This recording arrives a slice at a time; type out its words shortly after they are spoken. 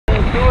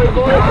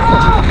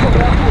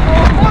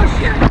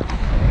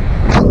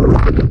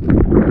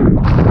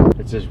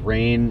It's just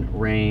rain,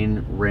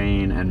 rain,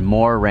 rain, and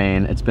more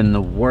rain. It's been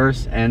the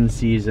worst end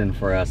season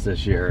for us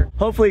this year.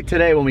 Hopefully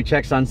today when we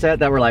check sunset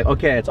that we're like,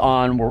 okay, it's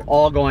on, we're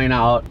all going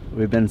out.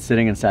 We've been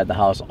sitting inside the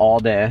house all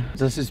day.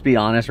 Let's just be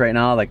honest right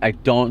now, like I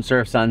don't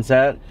surf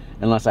sunset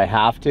unless I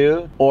have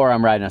to, or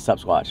I'm riding a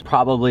SUPsquatch.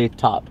 Probably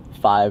top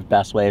 5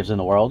 best waves in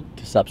the world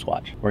to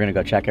SUPsquatch. We're gonna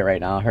go check it right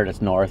now. I heard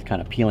it's north,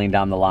 kind of peeling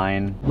down the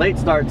line. Late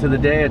start to the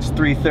day, it's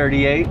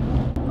 3:38.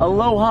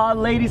 Aloha,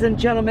 ladies and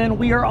gentlemen.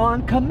 We are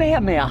on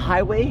Kamehameha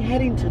Highway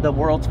heading to the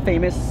world's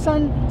famous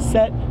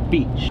Sunset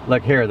Beach.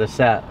 Look here, the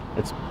set.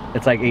 It's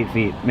like 8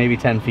 feet, maybe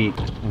 10 feet.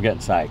 I'm getting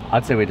psyched.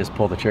 I'd say we just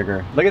pull the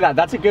trigger. Look at that,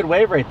 that's a good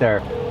wave right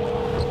there.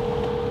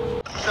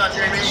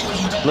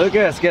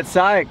 Lucas, get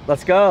psyched.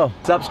 Let's go.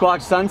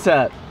 SUPsquatch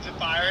sunset. Is it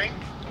firing?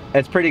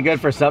 It's pretty good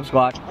for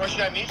SUPsquatch. Where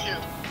should I meet you?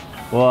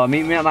 Well,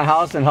 meet me at my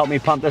house and help me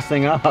pump this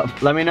thing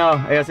up. Let me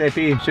know,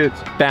 ASAP,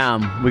 shoots.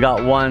 Bam, we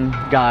got one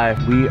guy.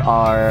 We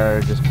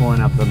are just pulling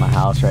up to my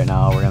house right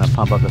now. We're gonna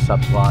pump up the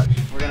SUPsquatch.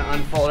 We're gonna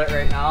unfold it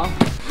right now.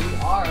 We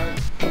are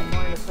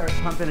going to start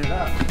pumping it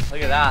up.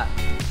 Look at that.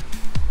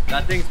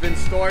 That thing's been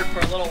stored for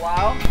a little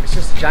while. It's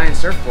just a giant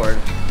surfboard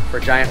for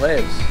giant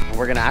waves. And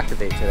we're gonna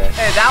activate today.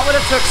 Hey, that would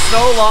have took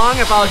so long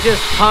if I was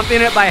just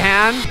pumping it by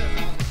hand.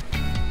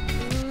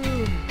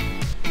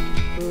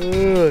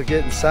 Ooh,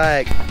 getting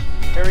psyched.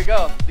 Here we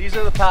go. These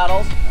are the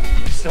paddles.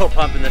 We're still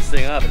pumping this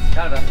thing up. It's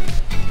kind of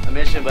a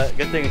mission, but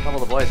good thing a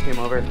couple of the boys came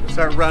over.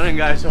 Start running,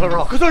 guys. So we're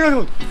all. We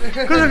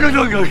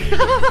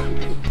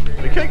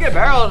could get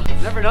barreled.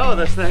 Never know with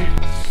this thing.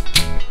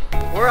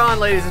 We're on,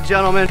 ladies and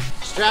gentlemen.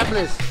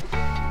 Strapless.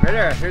 Right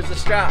there. Here's the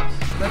straps.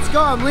 Let's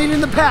go. I'm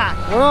leading the pack.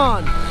 We're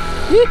on.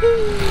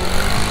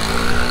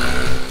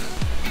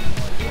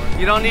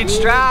 You don't need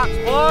straps,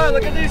 boy.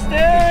 Look at these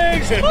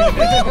things.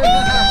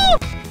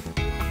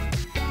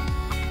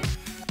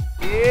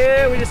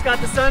 Yeah, we just got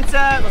the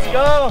sunset. Let's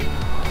go.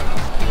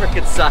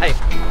 Frickin' sight.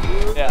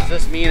 Yeah. Does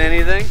this mean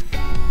anything?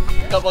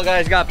 A couple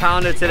guys got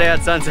pounded today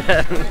at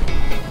sunset.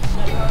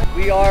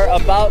 We are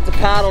about to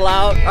paddle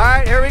out. All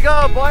right, here we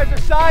go. Boys are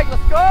psyched.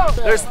 Let's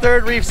go. There's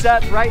third reef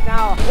sets right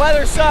now.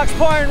 Weather sucks,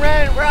 pouring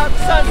rain. We're out to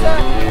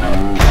sunset.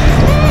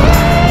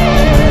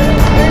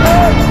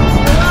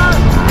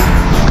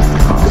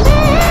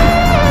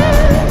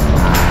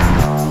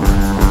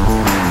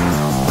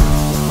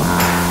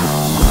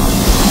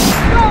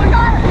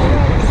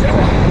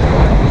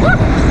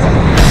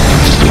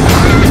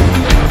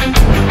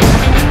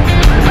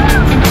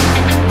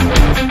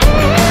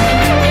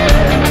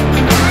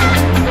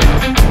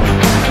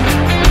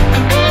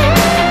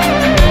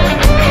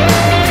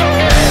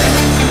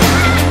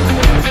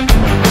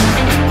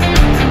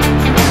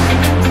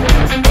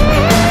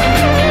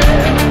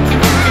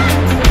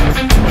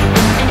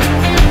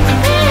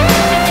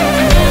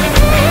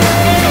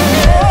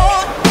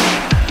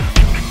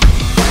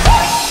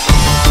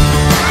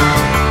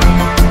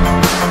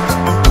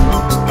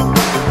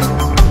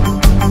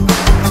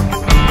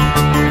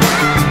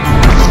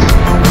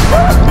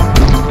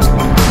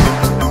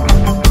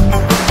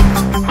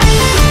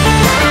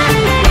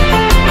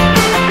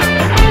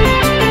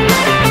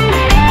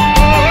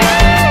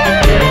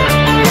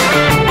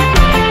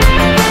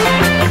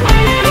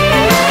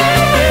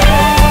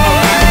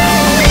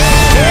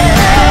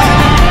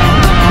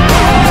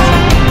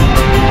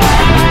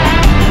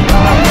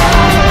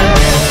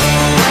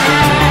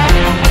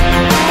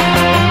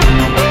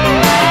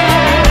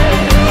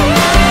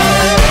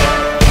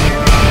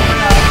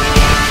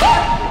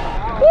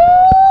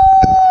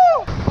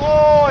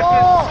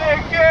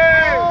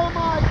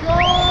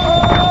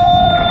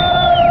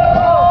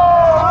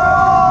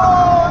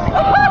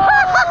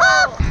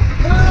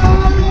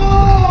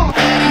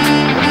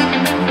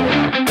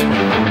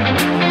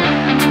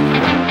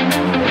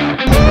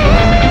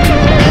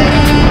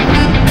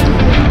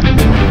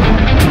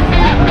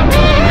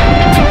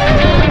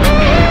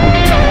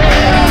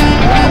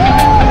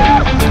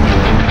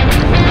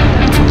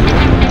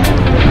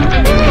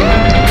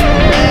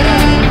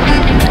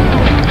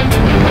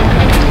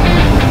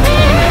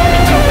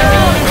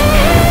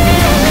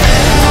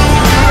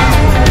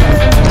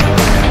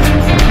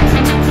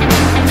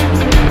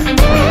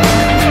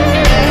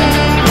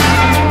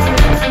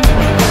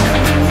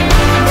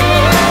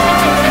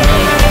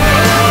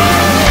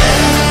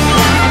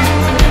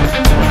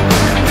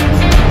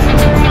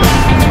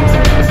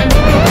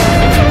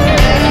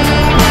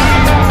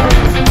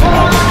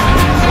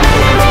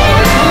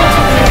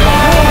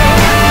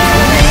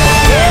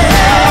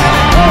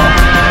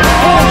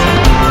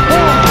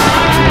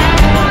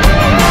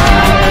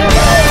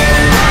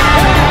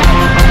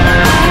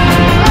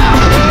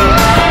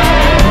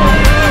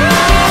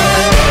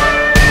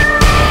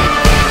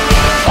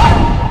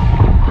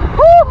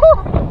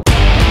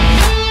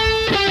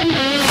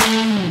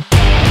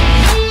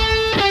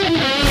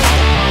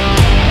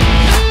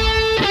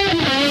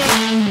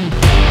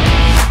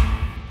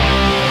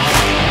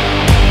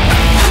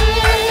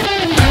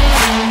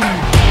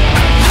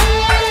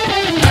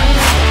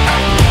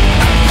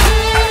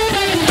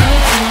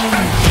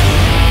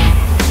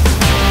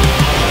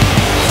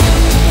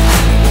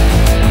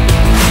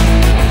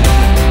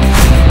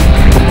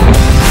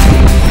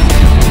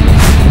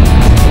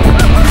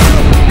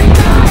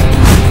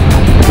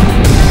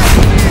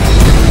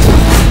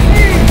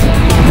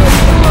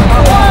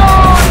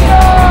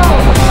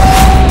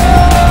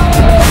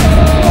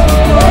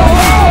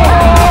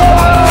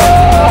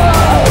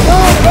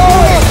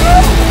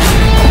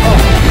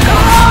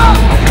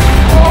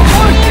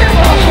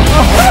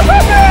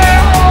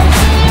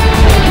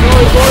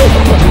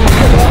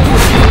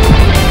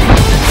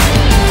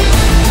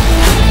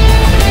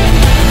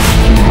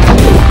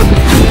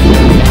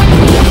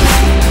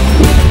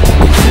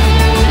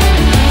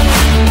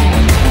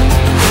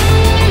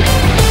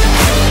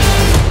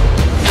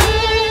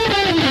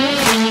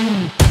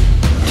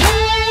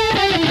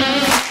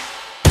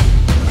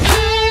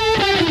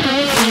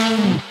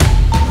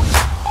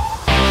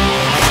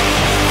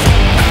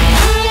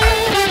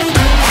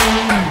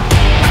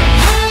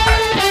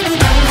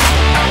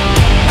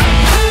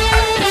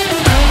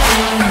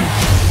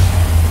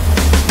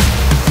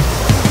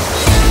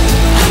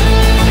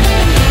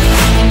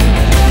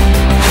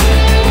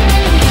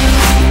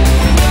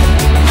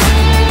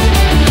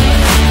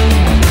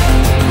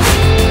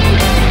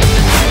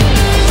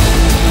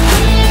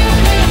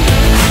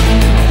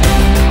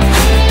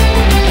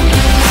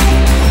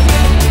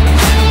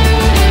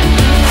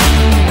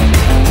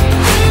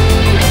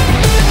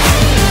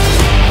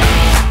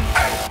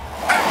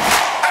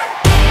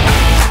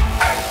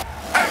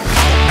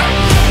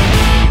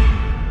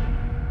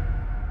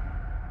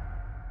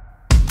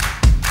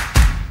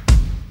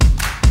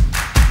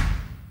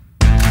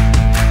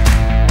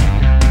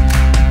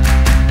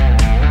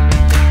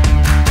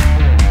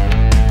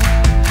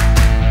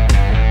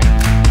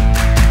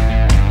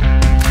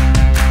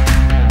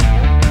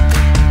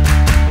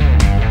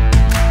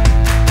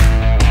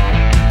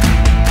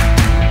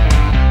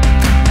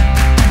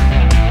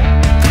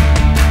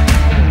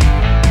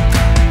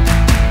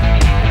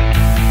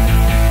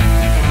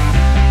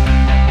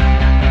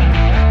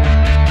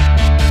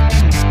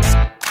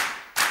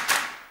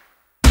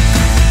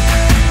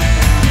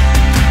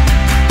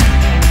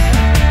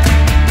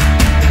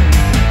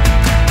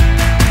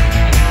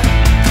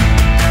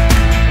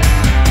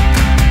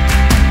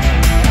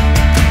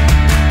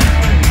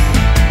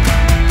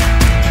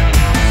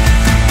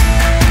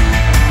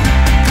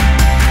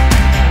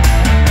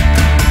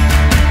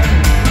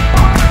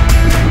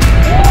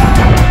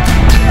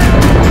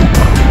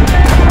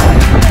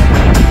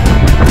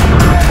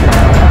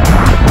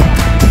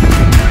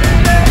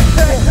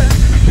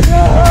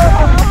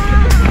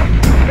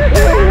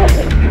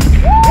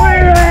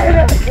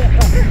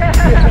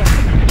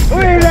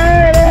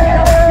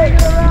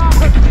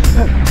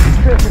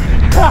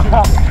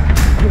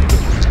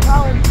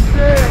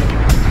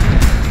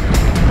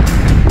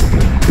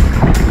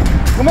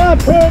 on,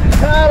 put up the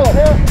paddle.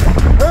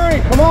 Hurry,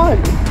 come on.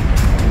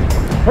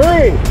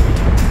 Hurry.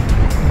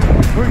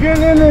 We're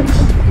getting in this.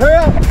 Hurry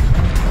up.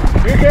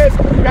 You're good.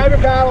 Grab your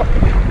paddle.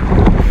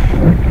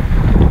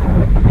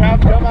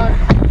 Come on.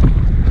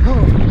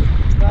 Oh,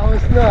 that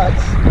was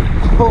nuts.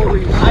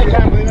 Holy shit. I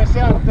can't believe I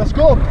said, let's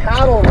go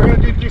paddle. We're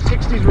going to do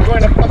 360s. We're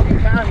going to fucking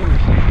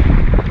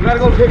county. We got to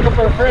go pick up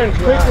our friends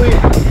quickly.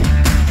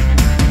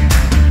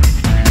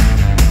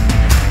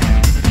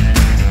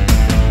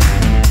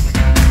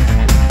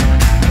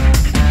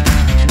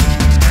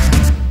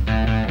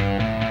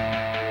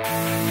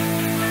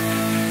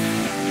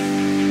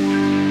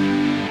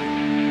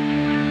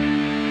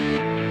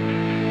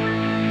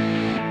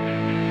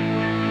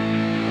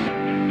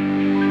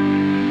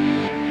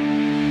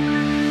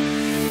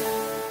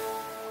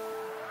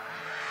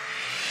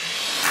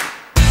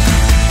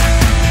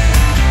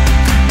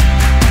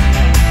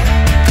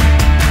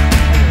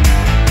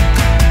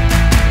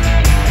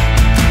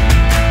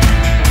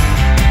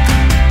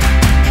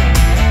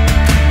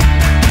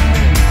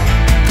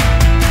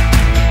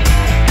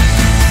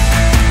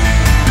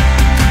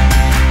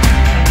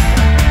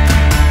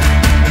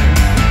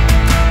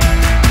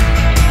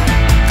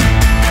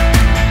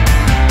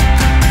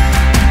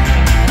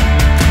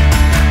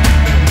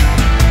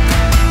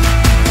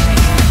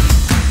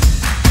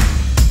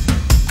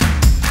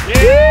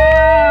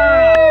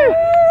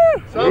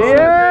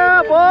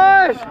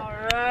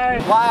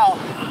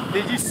 Wow,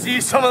 did you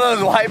see some of those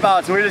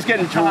wipeouts? We're just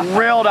getting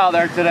drilled out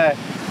there today.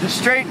 Just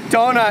straight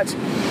donuts,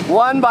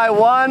 one by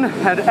one,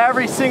 and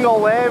every single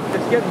wave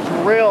is getting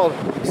drilled.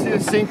 See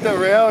us sink the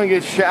rail and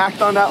get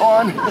shacked on that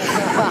one?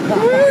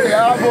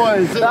 Yeah,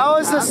 boys. That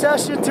was a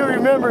session to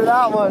remember,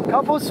 that one.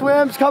 Couple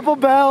swims, couple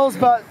bells,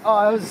 but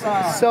oh, it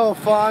was so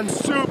fun.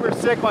 Super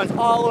sick ones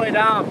all the way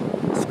down.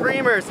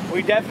 Screamers.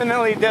 We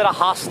definitely did a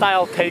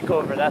hostile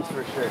takeover, that's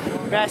for sure.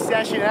 Best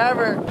session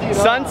ever.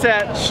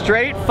 Sunset,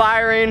 straight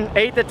firing,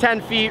 8 to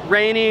 10 feet,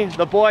 rainy.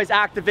 The boys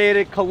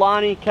activated,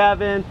 Kalani,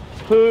 Kevin,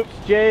 Hoops,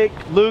 Jake,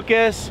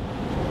 Lucas.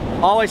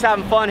 Always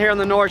having fun here on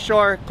the North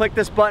Shore. Click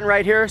this button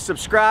right here,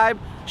 subscribe,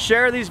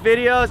 share these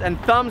videos, and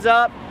thumbs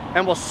up,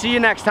 and we'll see you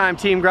next time,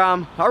 Team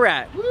Grom. All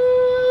right.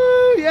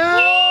 Woo,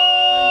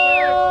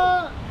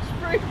 yeah!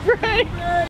 Spring break!